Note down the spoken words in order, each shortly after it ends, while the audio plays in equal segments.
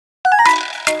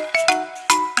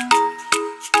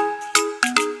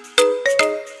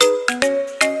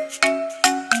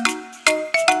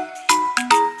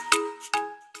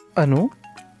अनु,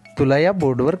 तुला या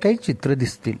बोर्डवर काही चित्र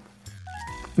दिसतील.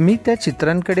 मी त्या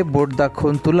चित्रांकडे बोट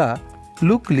दाखवून तुला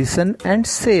लुक, लिसन अँड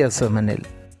से असं म्हणेल.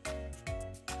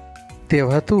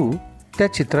 तेव्हा तू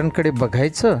त्या चित्रांकडे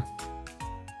बघायचं.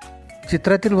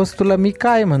 चित्रातील वस्तूला मी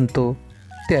काय म्हणतो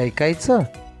ते ऐकायचं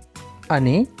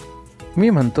आणि मी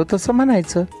म्हणतो तसं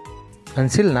म्हणायचं.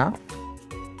 म्हणशील ना?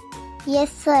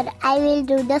 Yes sir, I will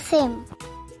do the same.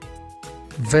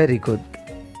 Very good.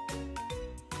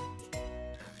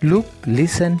 Look,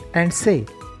 listen and say.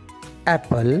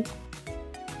 Apple.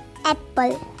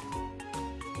 Apple.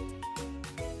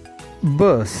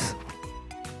 Bus.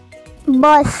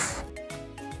 Bus.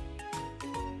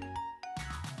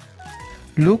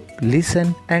 Look,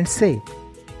 listen and say.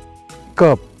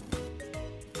 Cup.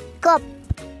 Cup.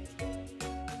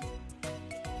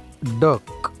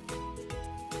 Duck.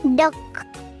 Duck.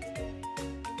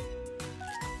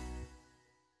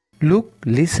 Look,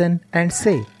 listen and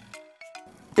say.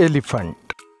 Elephant.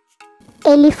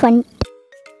 Elephant.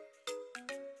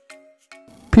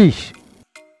 Fish.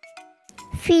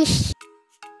 Fish.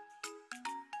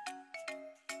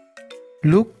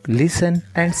 Look, listen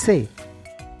and say.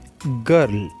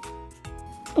 Girl.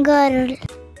 Girl.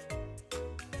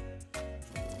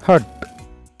 Hut.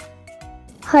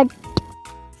 Hut.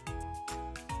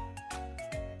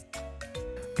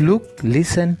 Look,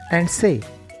 listen and say.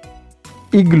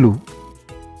 Igloo.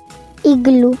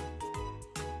 Igloo.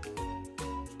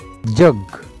 Jug.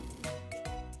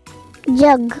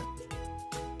 Jug.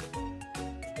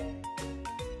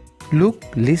 Look,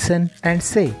 listen and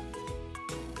say.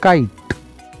 Kite.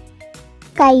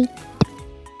 Kite.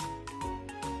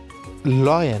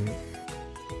 Lion.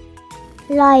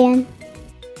 Lion.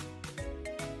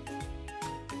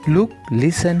 Look,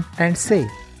 listen and say.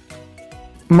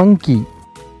 Monkey.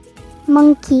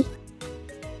 Monkey.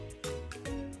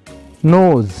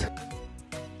 Nose.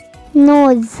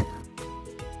 Nose.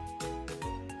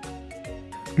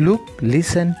 Look,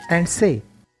 listen and say.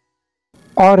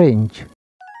 Orange.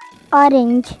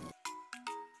 Orange.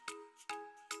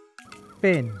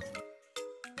 Pen.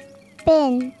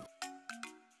 Pen.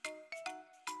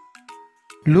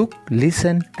 Look,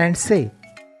 listen and say.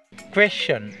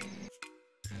 Question.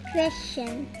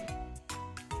 Question.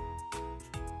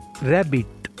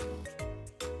 Rabbit.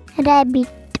 Rabbit.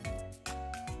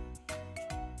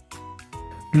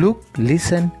 Look,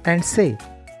 listen and say.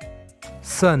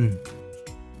 Sun.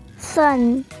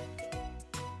 Sun.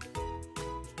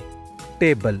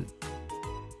 Table.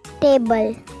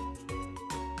 Table.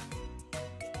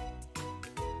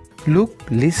 Look,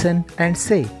 listen and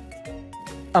say.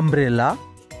 Umbrella.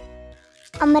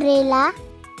 Umbrella.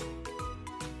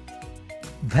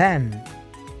 Van.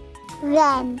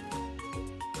 Van.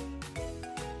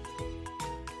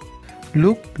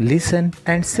 Look, listen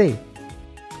and say.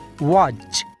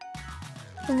 Watch.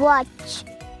 Watch.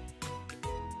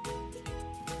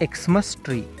 Xmas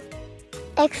tree.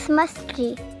 Xmas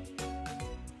tree.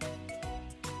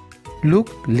 Look,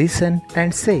 listen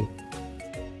and say.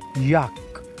 Yak.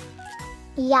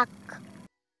 Yak.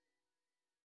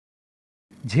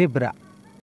 Zebra.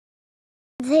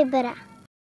 Zebra.